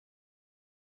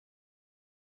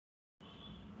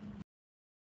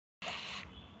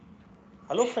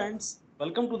Hello friends,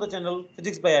 welcome to the channel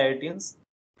Physics by IITians.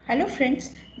 Hello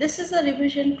friends, this is a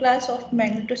revision class of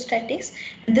magnetostatics.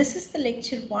 This is the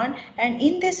lecture 1 and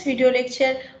in this video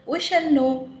lecture we shall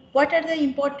know what are the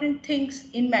important things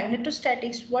in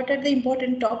magnetostatics, what are the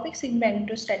important topics in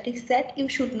magnetostatics that you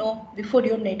should know before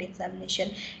your NET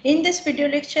examination. In this video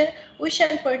lecture we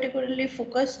shall particularly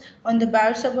focus on the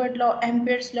Biot-Savart law,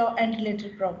 Ampere's law and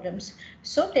related problems.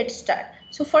 So let's start.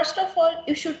 So first of all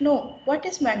you should know what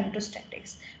is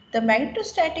magnetostatics. The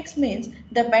magnetostatics means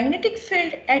the magnetic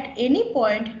field at any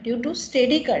point due to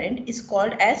steady current is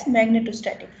called as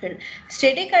magnetostatic field.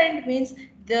 Steady current means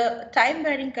the time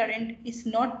varying current is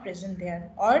not present there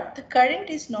or the current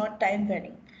is not time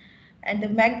varying. And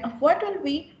what will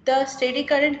be the steady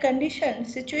current condition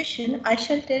situation I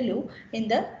shall tell you in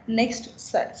the next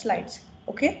slides.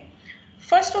 Okay.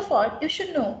 First of all, you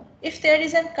should know if there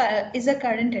is a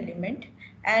current element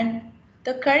and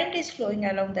the current is flowing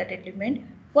along that element,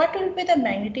 what will be the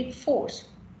magnetic force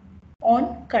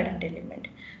on current element.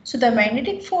 So the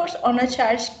magnetic force on a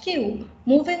charge Q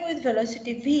moving with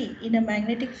velocity V in a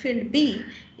magnetic field B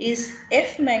is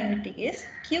F magnetic is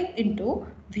Q into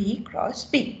V cross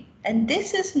B. And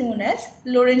this is known as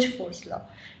Lorentz force law.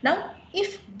 Now,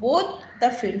 if both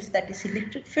the fields, that is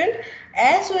electric field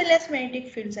as well as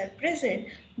magnetic fields are present,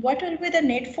 what will be the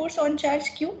net force on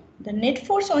charge Q? The net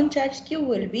force on charge Q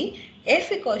will be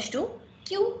F equals to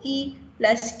QE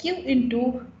plus Q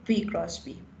into V cross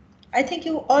B. I think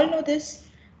you all know this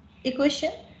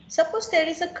equation. Suppose there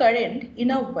is a current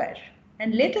in a wire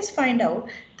and let us find out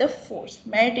the force,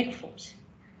 magnetic force.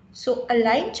 So a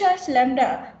line charge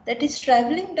lambda that is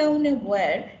traveling down a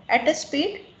wire at a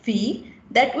speed v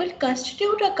that will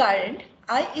constitute a current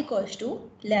I equals to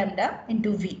lambda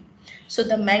into v. So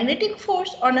the magnetic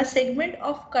force on a segment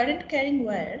of current carrying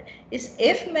wire is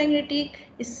F magnetic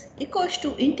is equals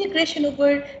to integration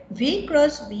over V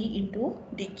cross B into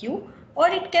dq, or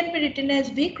it can be written as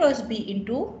V cross B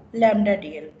into lambda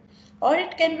dl, or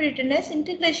it can be written as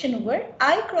integration over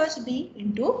I cross B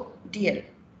into dl.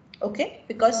 Okay,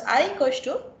 because I equals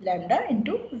to lambda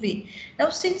into V. Now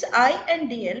since I and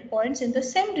dl points in the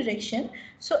same direction,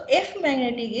 so F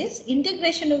magnetic is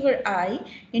integration over I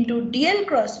into dl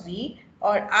cross V,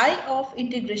 or I of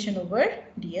integration over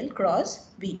dl cross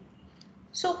V.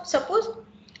 So suppose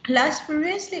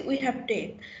previously we have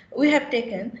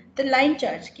taken the line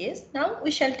charge case. Now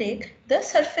we shall take the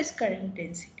surface current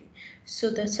density. So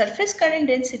the surface current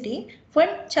density, when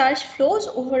charge flows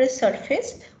over a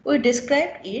surface, we describe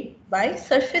it by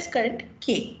surface current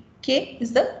K. K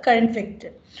is the current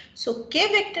vector. So K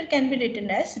vector can be written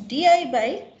as di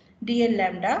by dl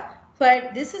lambda,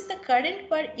 where this is the current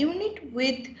per unit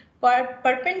width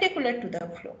perpendicular to the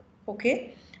flow.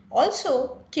 Okay.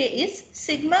 Also, K is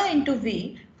sigma into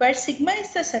V, where sigma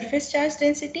is the surface charge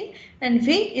density and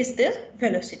V is the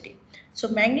velocity. So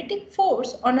magnetic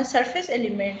force on a surface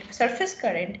element, surface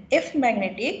current F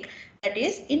magnetic, that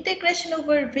is integration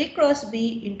over V cross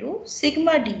B into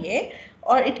sigma dA,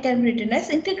 or it can be written as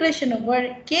integration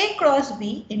over K cross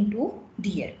B into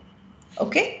dA.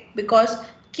 Okay, because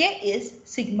K is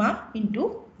sigma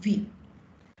into V.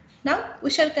 Now we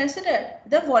shall consider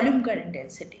the volume current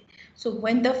density. So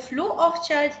when the flow of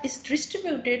charge is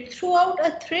distributed throughout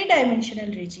a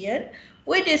three-dimensional region,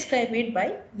 we describe it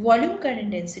by volume current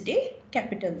density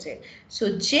capital J.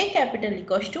 So J capital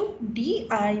equals to di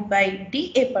by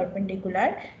dA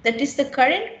perpendicular, that is the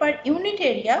current per unit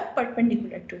area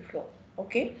perpendicular to flow.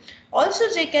 Okay. Also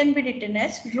J can be written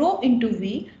as rho into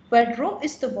V, where rho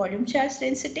is the volume charge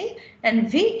density and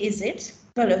V is its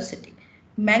velocity.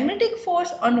 Magnetic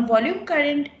force on volume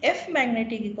current F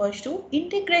magnetic equals to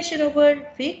integration over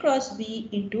V cross B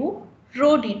into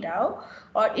rho d tau,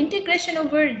 or integration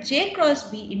over J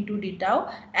cross B into d tau,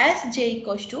 as J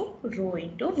equals to rho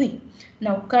into V.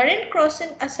 Now current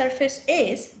crossing a surface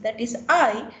S, that is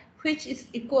I, which is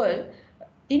equal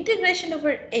integration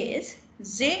over S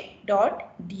J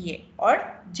dot dA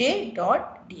or J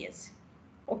dot ds.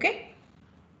 Okay.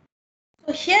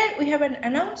 So here we have an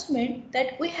announcement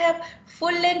that we have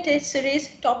full length test series,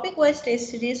 topic wise test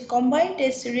series, combined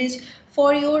test series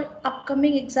for your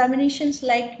upcoming examinations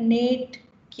like NET,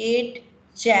 GATE,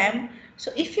 JAM.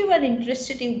 So if you are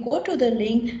interested, you go to the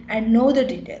link and know the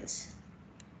details.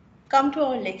 Come to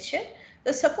our lecture.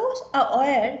 So suppose a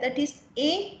wire that is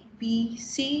A, B,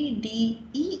 C, D,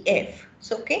 E, F.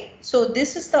 So okay, so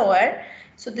this is the wire.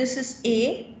 So this is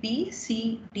A, B,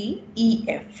 C, D, E,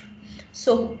 F.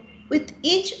 So with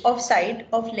each of side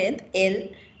of length L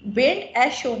bent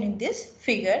as shown in this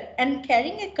figure and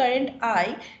carrying a current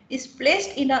I is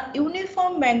placed in a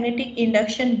uniform magnetic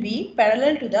induction B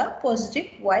parallel to the positive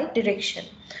Y direction.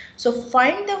 So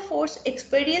find the force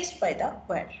experienced by the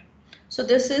wire. So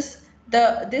this is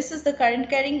the current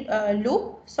carrying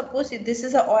loop. Suppose this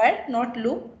is a wire, not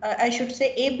loop. I should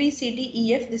say A, B, C, D,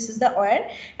 E, F. This is the wire,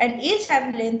 and each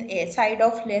having length A, side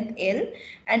of length L,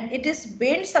 and it is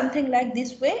bent something like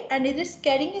this way, and it is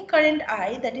carrying a current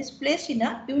I that is placed in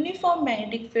a uniform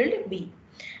magnetic field B,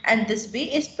 and this B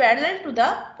is parallel to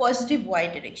the positive Y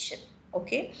direction.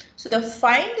 Okay, so the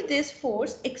find this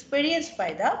force experienced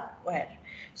by the wire.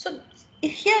 So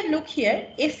here, look here,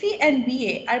 Fe and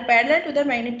Ba are parallel to the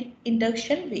magnetic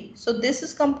induction B. So this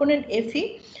is component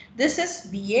Fe, this is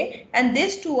Ba, and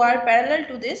these two are parallel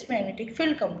to this magnetic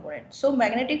field component. So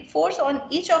magnetic force on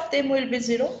each of them will be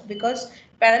 0 because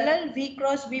parallel V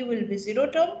cross B will be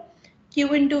 0 term,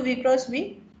 Q into V cross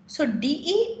B. So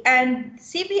DE and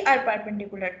CB are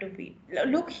perpendicular to B.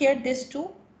 Look here, these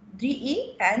two,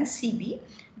 DE and CB,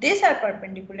 these are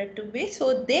perpendicular to B,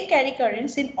 so they carry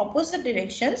currents in opposite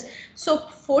directions. So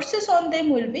forces on them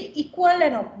will be equal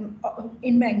and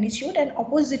in magnitude and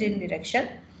opposite in direction.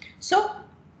 So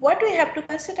what we have to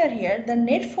consider here, the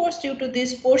net force due to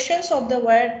these portions of the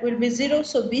wire will be 0.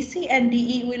 So BC and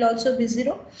DE will also be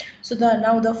 0. So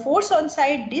now the force on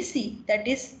side DC, that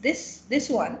is this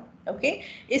one, okay,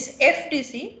 is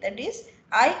FDC, that is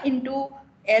I into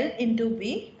L into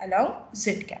B along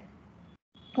Z cap.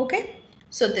 Okay,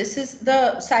 so this is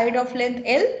the side of length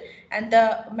L, and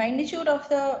the magnitude of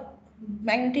the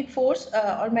magnetic force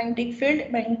or magnetic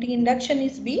field, magnetic induction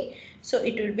is B, so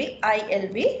it will be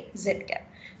ILB Z cap.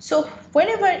 So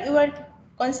whenever you are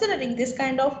considering this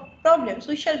kind of problems,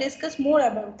 we shall discuss more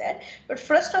about that, but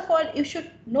first of all you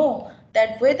should know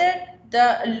that whether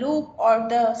the loop or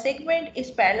the segment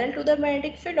is parallel to the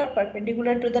magnetic field or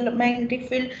perpendicular to the magnetic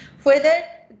field, whether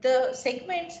the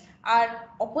segments are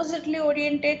oppositely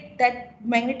oriented, that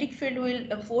magnetic field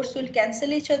will force will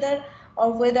cancel each other,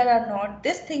 or whether or not,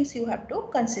 these things you have to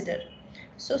consider.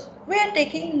 So we are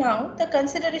taking now the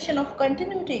consideration of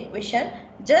continuity equation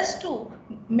just to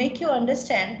make you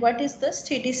understand what is the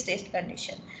steady state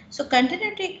condition. So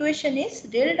continuity equation is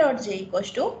del dot J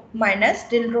equals to minus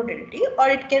del rho del T, or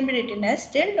it can be written as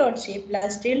del dot J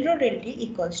plus del rho del T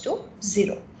equals to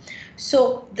 0.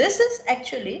 So this is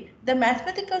actually the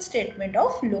mathematical statement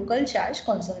of local charge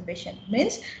conservation.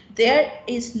 Means there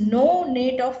is no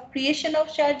net of creation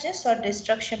of charges or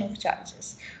destruction of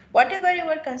charges. Whatever you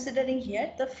are considering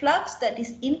here, the flux, that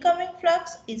is incoming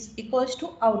flux, is equals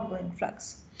to outgoing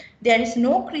flux. There is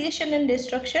no creation and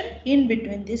destruction in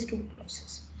between these two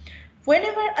processes.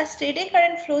 Whenever a steady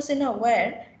current flows in a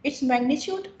wire, its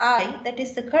magnitude I, that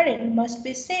is the current, must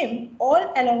be same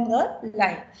all along the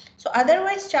line. So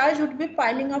otherwise charge would be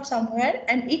piling up somewhere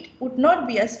and it would not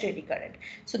be a steady current.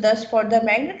 So thus for the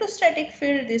magnetostatic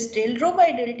field, this del rho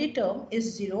by del T term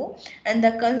is 0, and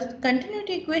the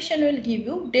continuity equation will give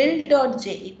you del dot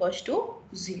J equals to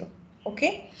 0.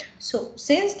 Okay. So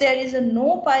since there is a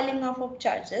no piling up of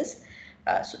charges,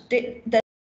 so the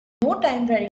no time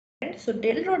varying, so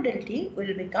del rho del T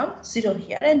will become 0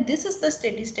 here, and this is the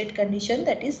steady state condition,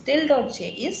 that is del dot J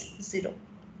is 0.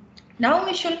 Now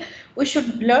we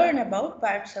should learn about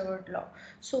Biot-Savart law.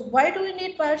 So why do we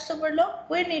need Biot-Savart law?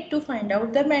 We need to find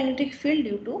out the magnetic field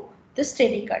due to the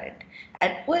steady current,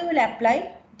 and we will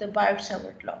apply the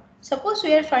Biot-Savart law. Suppose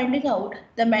we are finding out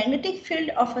the magnetic field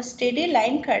of a steady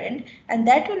line current, and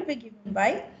that will be given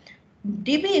by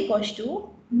dB equals to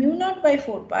mu naught by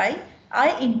 4 pi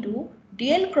I into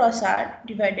dl cross r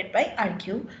divided by r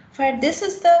cube, where this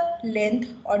is the length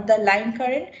or the line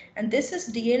current, and this is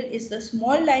dl is the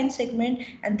small line segment,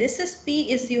 and this is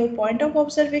p is your point of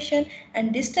observation,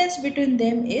 and distance between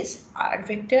them is r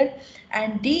vector,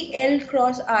 and dl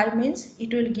cross r means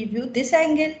it will give you this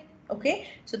angle. Okay,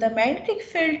 so the magnetic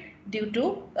field due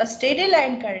to a steady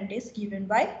line current is given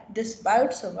by this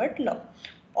Biot-Savart law.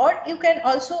 Or you can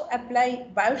also apply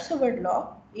Biot-Savart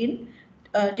law in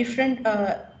different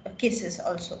cases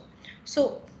also.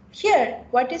 So here,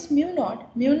 what is mu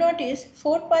naught? Mu naught is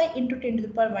 4 pi into 10 to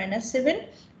the power minus 7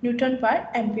 Newton per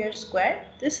ampere square.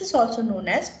 This is also known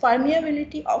as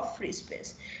permeability of free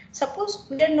space. Suppose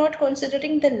we are not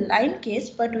considering the line case,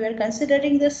 but we are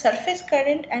considering the surface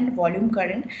current and volume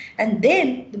current, and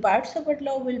then the Biot-Savart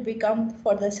law will become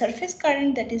for the surface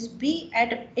current, that is B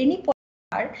at any point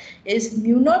R, is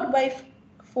mu naught by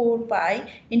 4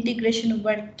 pi integration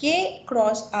over k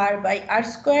cross r by r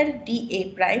square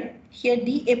dA prime Here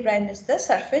dA prime is the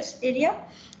surface area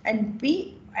and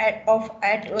B at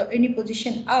any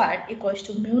position r equals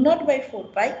to mu naught by 4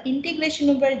 pi integration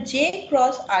over j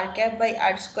cross r cap by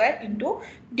r square into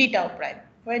d tau prime,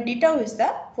 where d tau is the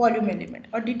volume element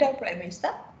or d tau prime is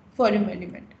the volume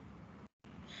element.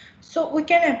 So we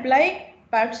can apply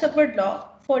BARC's law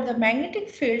for the magnetic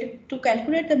field to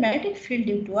calculate the magnetic field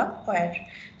due to a wire.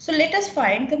 So let us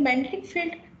find the magnetic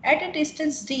field at a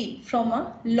distance d from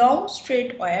a long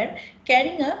straight wire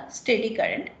carrying a steady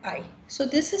current I. So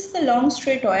this is the long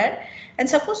straight wire, and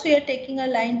suppose we are taking a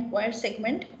line wire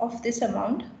segment of this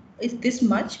amount is this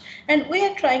much, and we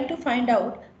are trying to find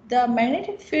out the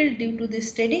magnetic field due to the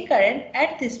steady current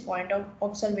at this point of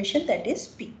observation, that is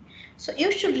P. So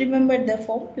you should remember the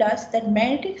formulas that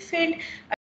magnetic field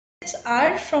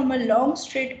R from a long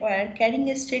straight wire carrying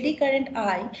a steady current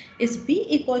I is B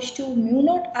equals to mu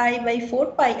naught I by 4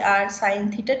 pi r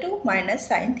sine theta 2 minus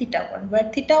sine theta 1,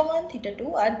 where theta 1, theta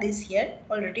 2 are this here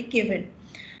already given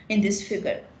in this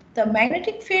figure. The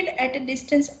magnetic field at a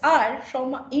distance r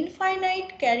from an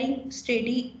infinite carrying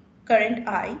steady current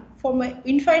I, from an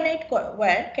infinite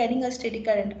wire carrying a steady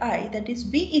current I, that is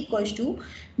B equals to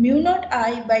mu naught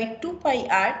I by 2 pi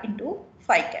r into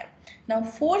phi cap. Now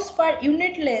force per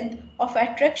unit length of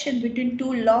attraction between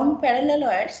two long parallel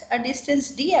wires a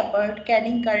distance d apart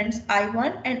carrying currents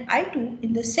I1 and I2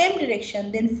 in the same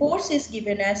direction, then force is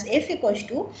given as F equals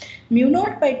to mu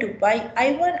naught by 2 pi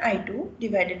I1 I2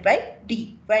 divided by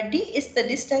d, where d is the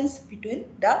distance between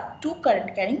the two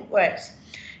current carrying wires.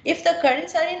 If the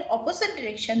currents are in opposite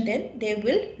direction, then they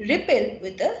will repel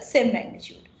with the same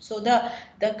magnitude. So the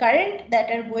current that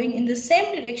are going in the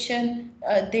same direction,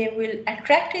 they will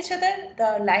attract each other,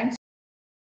 the lines,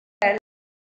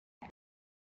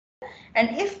 and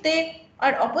if they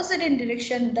are opposite in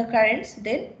direction, the currents,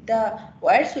 then the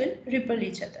wires will repel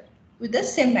each other with the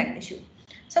same magnitude.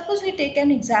 Suppose we take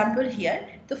an example here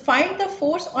to find the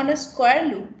force on a square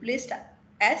loop placed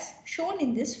as shown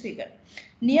in this figure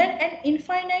near an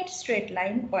infinite straight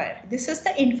line wire. This is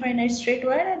the infinite straight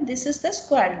wire and this is the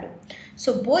square loop.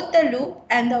 So both the loop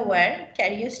and the wire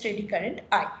carry a steady current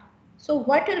I. So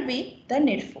what will be the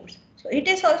net force? So it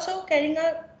is also carrying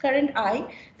a current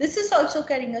I. This is also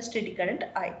carrying a steady current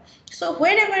I. So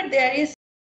wherever there is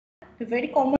a very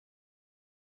common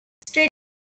steady,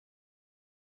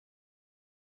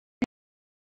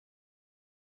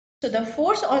 so the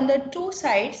force on the two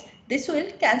sides, this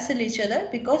will cancel each other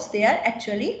because they are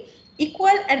actually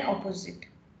equal and opposite.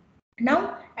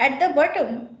 Now at the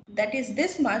bottom, that is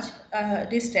this much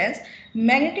distance,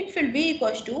 magnetic field B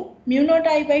equals to mu naught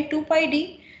I by 2 pi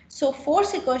d. So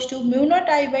force equals to mu naught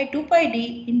I by 2 pi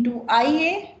d into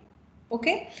Ia.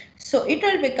 Okay, so it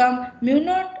will become mu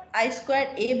naught I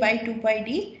square A by 2 pi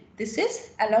d. This is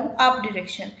along up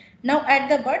direction. Now at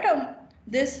the bottom,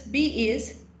 this B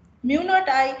is mu naught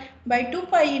I by 2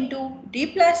 pi into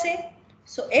d plus A.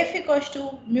 So F equals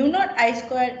to mu naught I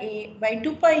square A by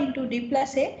 2 pi into d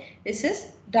plus A. This is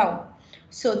down.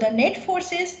 So the net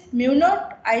force is mu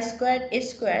naught I square A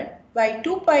square by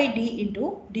 2 pi d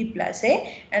into d plus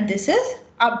A, and this is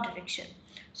up direction.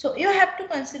 So you have to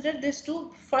consider this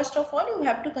too. First of all, you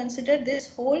have to consider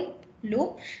this whole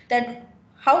loop, that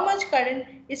how much current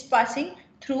is passing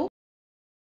through,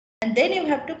 and then you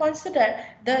have to consider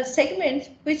the segments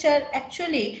which are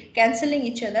actually cancelling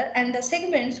each other and the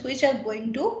segments which are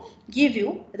going to give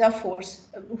you the force,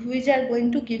 which are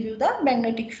going to give you the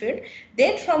magnetic field.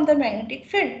 Then from the magnetic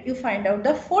field you find out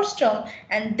the force term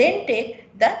and then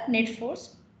take the net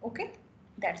force. Okay,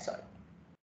 that's all.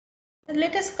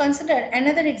 Let us consider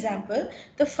another example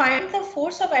to find the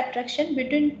force of attraction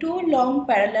between two long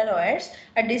parallel wires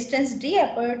a distance d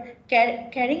apart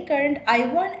carrying current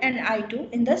I1 and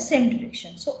I2 in the same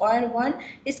direction. So wire 1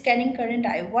 is carrying current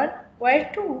I1, wire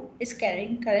 2 is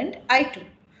carrying current I2.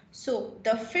 So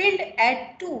the field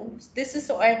at 2, this is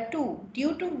wire 2,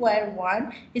 due to wire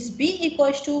 1 is B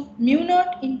equals to mu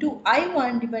naught into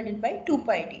I1 divided by 2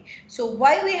 pi d. So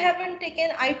why we haven't taken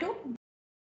I2?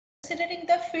 Considering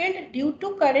the field due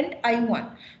to current I1.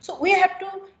 So we have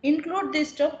to include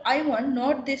this term I1,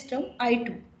 not this term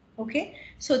I2. Okay.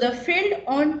 So the field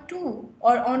on 2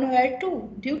 or on wire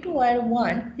 2 due to wire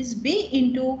 1 is B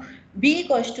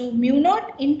equals to mu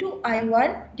naught into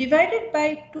I1 divided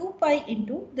by 2 pi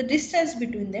into the distance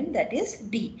between them, that is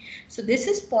D. So this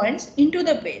is points into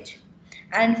the page.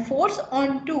 And force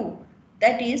on 2,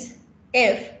 that is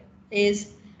F,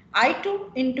 is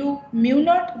I2 into mu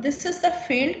naught. This is the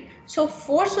field. So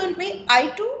force will be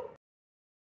I2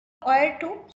 wire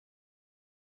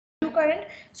 2 current.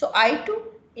 So I2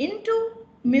 into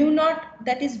mu naught,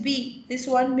 that is B, this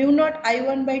one mu naught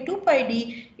I1 by 2 pi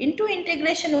d into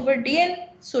integration over dl.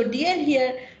 So dl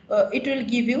here it will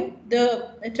give you the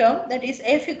term that is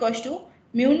F equals to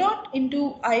mu naught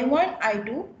into I1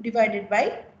 I2 divided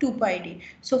by 2 pi d.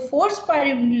 So force per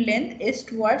unit length is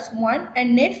towards 1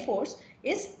 and net force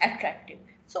is attractive.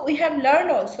 So we have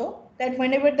learned also that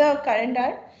whenever the current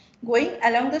are going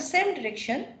along the same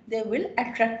direction, they will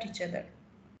attract each other.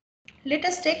 Let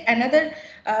us take another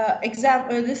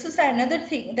example. This is another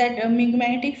thing, that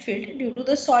magnetic field due to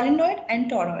the solenoid and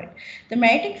toroid. The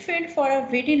magnetic field for a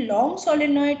very long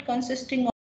solenoid consisting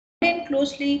of 10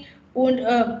 closely wound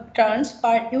turns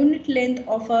per unit length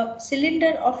of a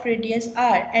cylinder of radius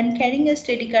r and carrying a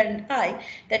steady current I,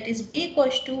 that is B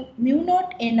equals to mu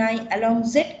naught Ni along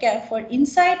z cap for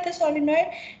inside the solenoid,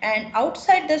 and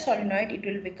outside the solenoid it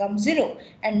will become 0.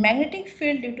 And magnetic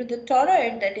field due to the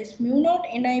toroid, that is mu naught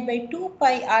Ni by 2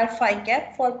 pi r phi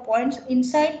cap for points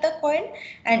inside the coil,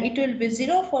 and it will be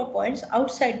 0 for points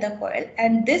outside the coil,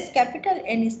 and this capital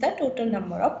N is the total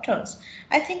number of turns.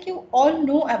 I think you all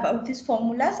know about these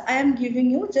formulas. I am giving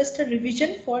you just a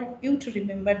revision for you to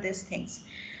remember these things.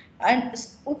 And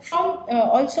from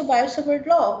also Biot-Savart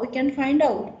law, we can find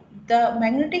out the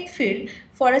magnetic field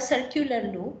for a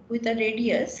circular loop with a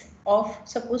radius of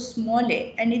suppose small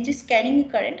a, and it is carrying a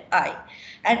current I.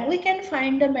 And we can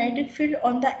find the magnetic field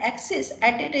on the axis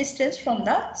at a distance from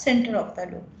the center of the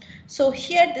loop. So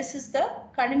here this is the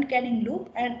current carrying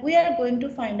loop, and we are going to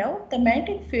find out the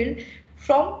magnetic field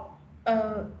from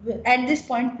at this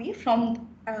point P from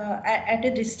at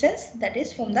a distance, that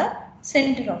is from the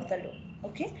center of the loop.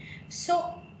 Okay,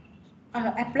 so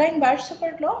applying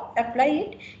Biot-Savart law, apply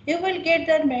it, you will get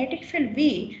that magnetic field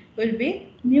B will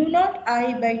be mu naught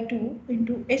I by 2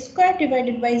 into a square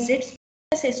divided by z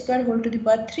plus a square whole to the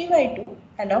power 3 by 2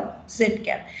 along z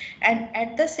cap. And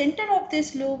at the center of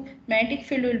this loop, magnetic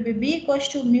field will be B equals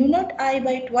to mu naught I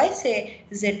by twice a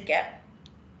z cap,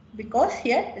 because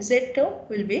here z term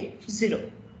will be 0.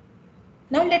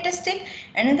 Now let us take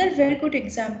another very good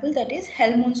example, that is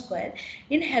Helmholtz coil.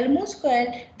 In Helmholtz coil,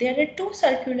 there are two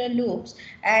circular loops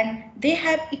and they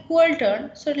have equal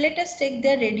turn. So let us take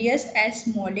their radius as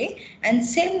small a and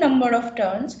same number of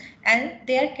turns, and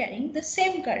they are carrying the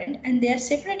same current and they are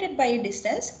separated by a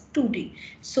distance 2d.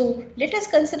 So let us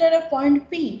consider a point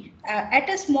P at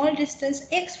a small distance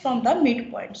x from the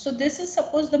midpoint. So this is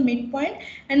suppose the midpoint,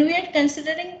 and we are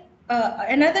considering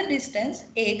another distance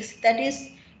x, that is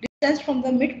distance from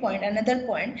the midpoint, another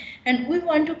point, and we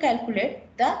want to calculate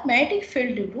the magnetic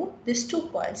field due to these two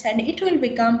coils, and it will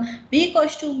become B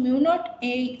equals to mu naught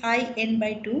a I n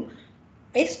by 2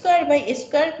 a square by a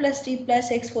square plus d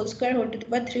plus x whole square whole to the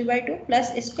power 3 by 2 plus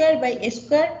a square by a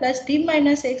square plus d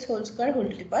minus x whole square whole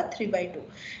to the power 3 by 2.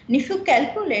 And if you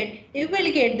calculate, you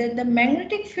will get that the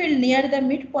magnetic field near the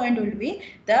midpoint will be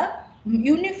the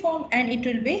uniform and it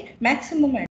will be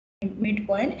maximum at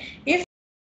midpoint if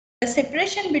the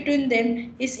separation between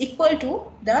them is equal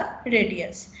to the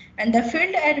radius, and the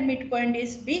field at midpoint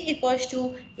is B equals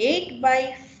to 8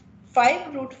 by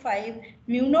 5 root 5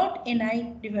 mu naught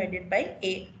Ni divided by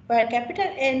A, where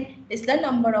capital N is the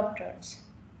number of turns.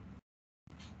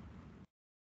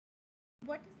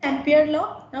 What is Ampere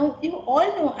law? Now you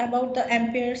all know about the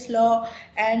Ampere's law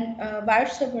and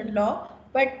Biot-Savart law,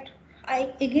 but I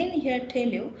again here tell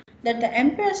you that the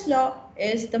Ampere's law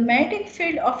is the magnetic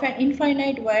field of an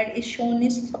infinite wire is shown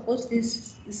as, suppose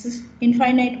this is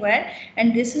infinite wire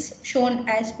and this is shown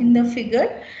as in the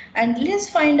figure, and let's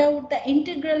find out the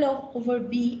integral of over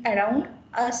B around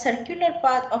a circular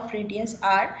path of radius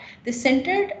r, the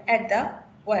centered at the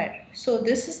wire. So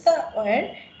this is the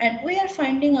wire and we are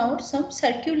finding out some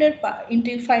circular path,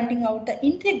 finding out the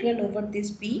integral over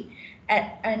this B,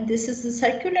 and this is the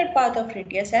circular path of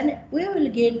radius, and we will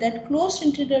get that closed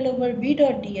integral over B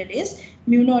dot dl is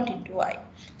mu naught into I.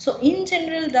 So in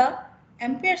general, the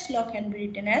Ampere's law can be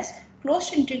written as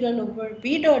closed integral over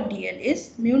B dot dl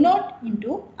is mu naught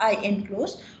into I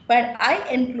enclosed, where I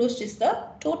enclosed is the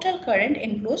total current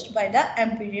enclosed by the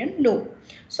Amperian law.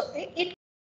 So it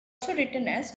also written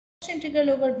as closed integral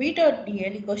over B dot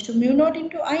dl equals to mu naught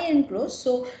into I enclosed.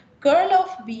 So curl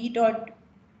of B dot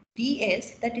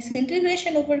ds, that is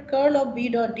integration over curl of B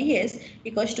dot ds,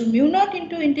 equals to mu naught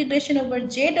into integration over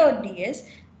J dot ds.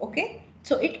 Okay,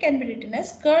 so it can be written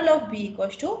as curl of B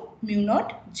equals to mu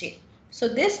naught J. So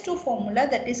these two formula,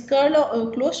 that is curl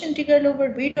of closed integral over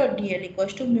B dot dl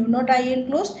equals to mu naught I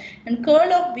enclosed and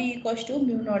curl of B equals to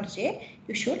mu naught J,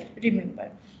 you should remember.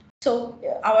 So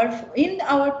in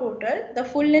our portal, the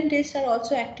full length tests are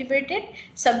also activated,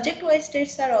 subject wise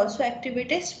tests are also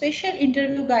activated, special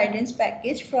interview guidance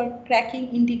package for cracking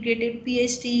integrated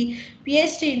PhD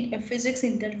in physics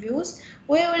interviews.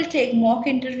 We will take mock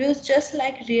interviews just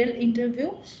like real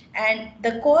interview, and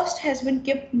the cost has been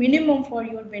kept minimum for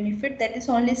your benefit, that is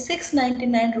only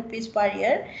 699 rupees per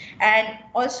year, and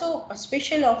also a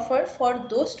special offer for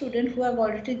those students who have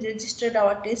already registered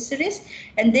our test series,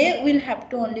 and they will have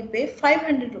to only pay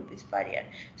 500 rupees per year.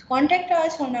 So contact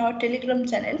us on our Telegram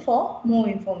channel for more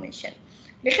information.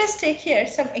 Let us take here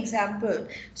some example.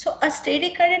 So a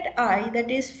steady current I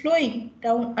that is flowing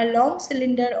down a long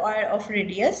cylinder wire of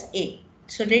radius A.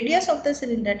 So radius of the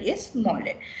cylinder is small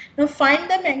a. Now find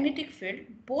the magnetic field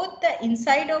both the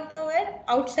inside of the wire,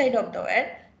 outside of the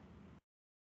wire,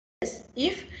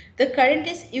 if the current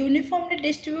is uniformly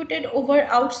distributed over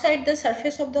outside the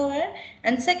surface of the wire,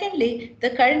 and secondly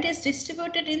the current is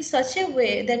distributed in such a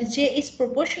way that J is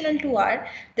proportional to R,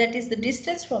 that is the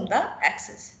distance from the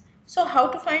axis. So how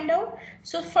to find out?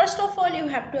 So first of all you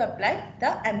have to apply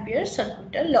the Ampere's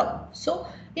circuital law. So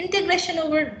integration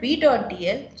over B dot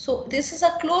dl. So this is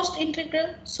a closed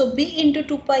integral. So B into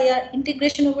 2 pi r,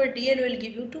 integration over dl will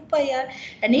give you 2 pi r,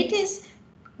 and it is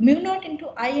mu naught into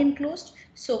I enclosed.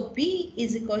 So B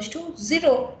is equals to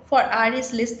 0 for R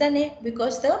is less than A,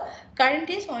 because the current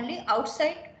is only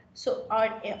outside. So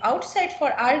outside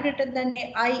for R greater than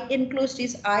A, I enclosed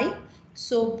is I.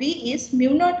 So B is mu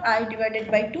naught I divided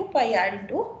by 2 pi R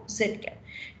into Z cap.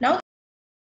 Now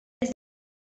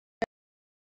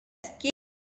K.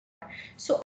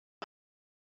 So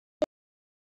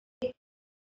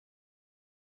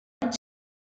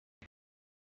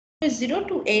 0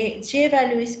 to A, J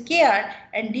value is KR,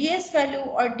 and DS value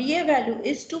or DA value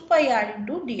is 2 pi R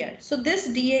into DR. So this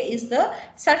DA is the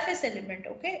surface element,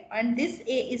 okay, and this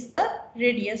A is the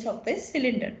radius of the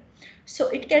cylinder. So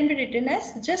it can be written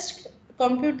as, just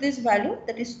compute this value,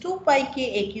 that is 2 pi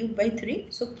K A cube by 3.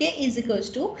 So K is equals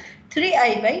to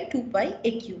 3I by 2 pi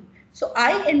A cube. So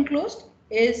I enclosed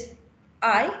is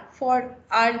I for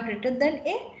R greater than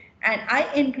A, and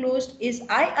I enclosed is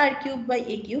IR cube by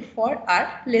A cube for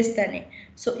R less than A.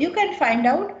 So you can find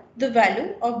out the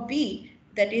value of B,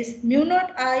 that is mu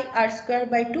naught I R square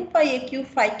by 2 pi A cube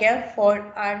phi cap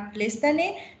for R less than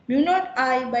A, mu naught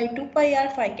I by 2 pi R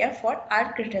phi cap for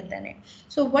R greater than A.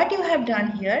 So what you have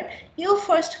done here, you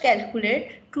first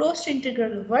calculate closed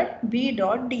integral over B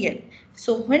dot dl.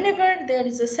 So whenever there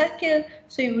is a circle,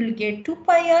 so you will get 2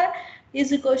 pi R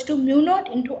is equals to mu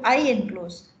naught into I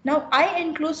enclosed. Now I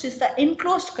enclosed is the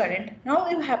enclosed current. Now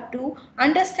you have to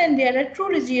understand there are two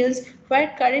regions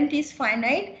where current is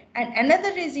finite and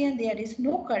another region there is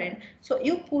no current. So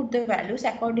you put the values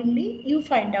accordingly, you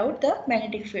find out the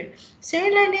magnetic field.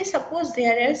 Similarly, suppose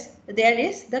there is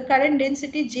the current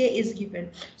density J is given.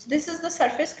 So this is the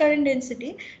surface current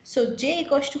density. So J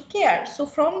equals to KR. So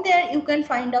from there you can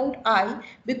find out I,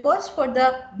 because for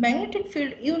the magnetic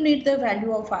field you need the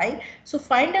value of I. So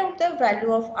find out the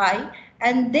value of I,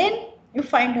 and then you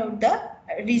find out the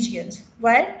regions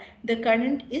where the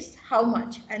current is how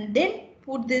much, and then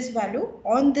put this value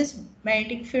on this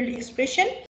magnetic field expression,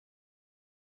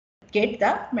 get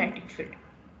the magnetic field.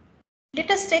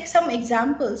 Let us take some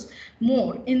examples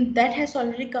more in that has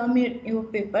already come in your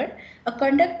paper. A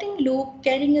conducting loop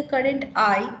carrying a current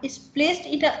I is placed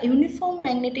in a uniform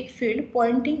magnetic field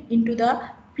pointing into the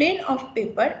plane of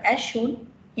paper as shown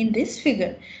in this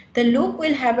figure. The loop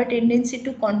will have a tendency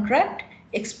to contract,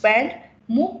 expand,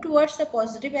 move towards the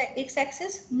positive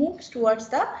x-axis, moves towards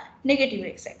the negative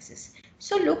x-axis.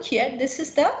 So look here, this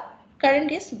is the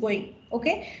current is going,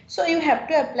 okay. So you have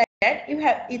to apply that. You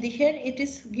have here it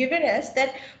is given as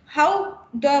that how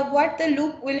what the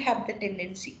loop will have the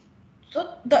tendency.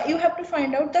 So you have to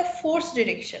find out the force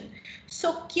direction.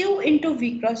 So Q into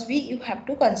V cross V you have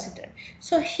to consider.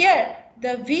 So here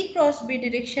the V cross B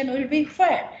direction will be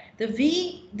where the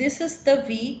V, this is the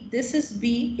V, this is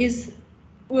B is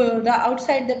the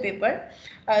outside the paper.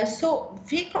 So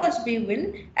V cross B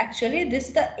will actually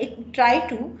try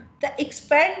to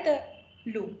expand the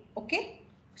loop, okay.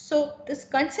 So this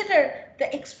consider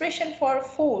the expression for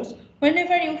force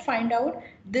whenever you find out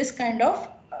this kind of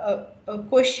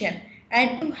question,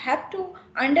 and you have to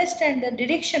understand the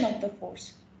direction of the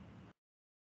force.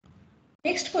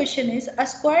 Next question is, a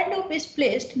square loop is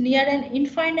placed near an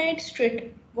infinite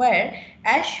straight wire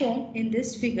as shown in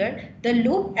this figure. The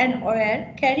loop and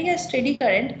wire carry a steady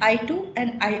current I2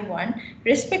 and I1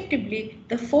 respectively.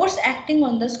 The force acting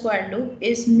on the square loop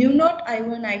is mu naught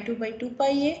I1 I2 by 2 pi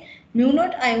a, mu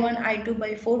naught I1 I2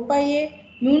 by 4 pi a,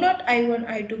 mu naught I1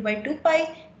 I2 by 2 pi,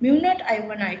 mu naught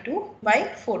I1 I2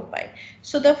 by 4 pi.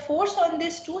 So the force on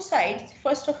these two sides,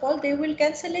 first of all, they will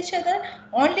cancel each other.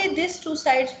 Only these two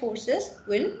sides forces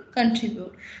will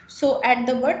contribute. So at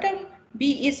the bottom,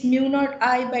 B is mu naught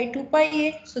I by 2 pi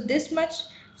A. So this much.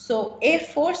 So A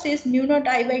force is mu naught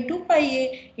I by 2 pi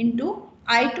A into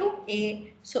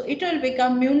I2A. So it will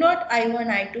become mu naught I1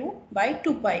 I2 by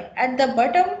 2 pi. At the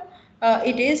bottom,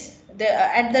 it is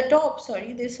at the top,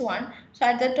 sorry, this one. So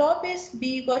at the top is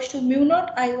B equals to mu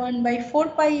naught I1 by 4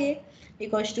 pi A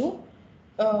equals to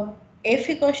uh, F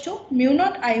equals to mu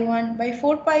naught I1 by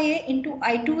 4 pi A into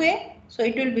I2A. So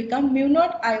it will become mu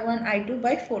naught I1 I2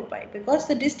 by 4 pi because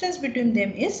the distance between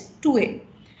them is 2A.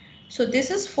 So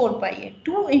this is 4 pi A.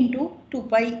 2 into 2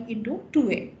 pi into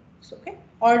 2A. So, okay.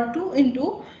 Or 2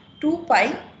 into 2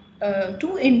 pi,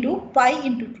 2 into pi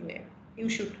into 2A. You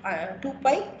should 2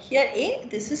 pi here A,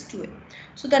 this is 2A.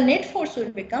 So the net force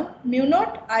will become mu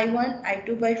naught I1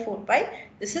 I2 by 4 pi.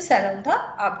 This is around the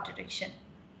up direction.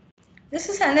 This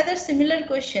is another similar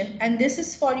question and this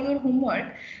is for your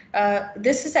homework.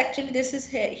 This is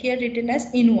here written as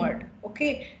inward.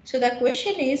 Okay, so the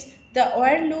question is the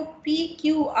while loop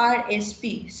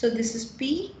PQRSP. So this is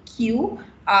PQRSP.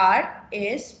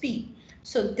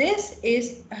 So this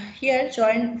is here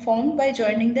formed by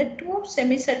joining the two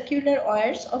semicircular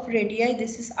wires of radii.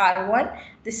 This is R1,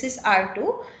 this is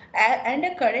R2 and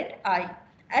a current I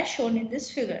as shown in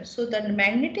this figure. So the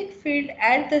magnetic field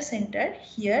at the center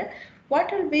here,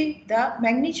 what will be the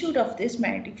magnitude of this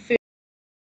magnetic field?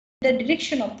 The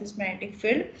direction of this magnetic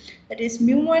field, that is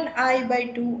mu1 I by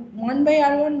 2 1 by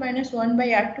R1 minus 1 by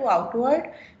R2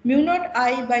 outward, mu naught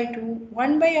I by 2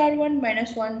 1 by R1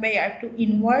 minus 1 by R2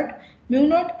 inward, mu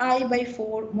naught I by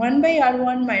 4 1 by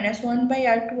R1 minus 1 by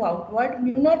R2 outward,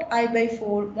 mu naught I by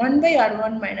 4 1 by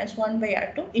R1 minus 1 by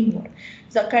R2 inward.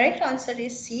 The correct answer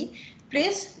is C.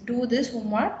 Please do this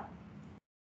homework.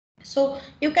 So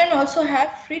you can also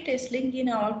have free test link in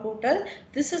our portal.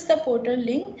 This is the portal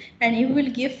link and you will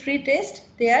give free test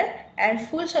there and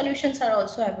full solutions are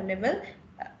also available.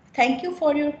 Thank you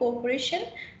for your cooperation.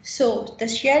 So the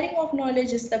sharing of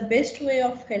knowledge is the best way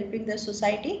of helping the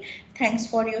society. Thanks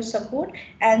for your support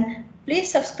and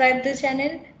please subscribe the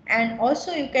channel and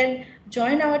also you can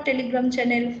join our Telegram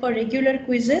channel for regular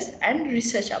quizzes and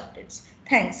research updates.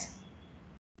 Thanks.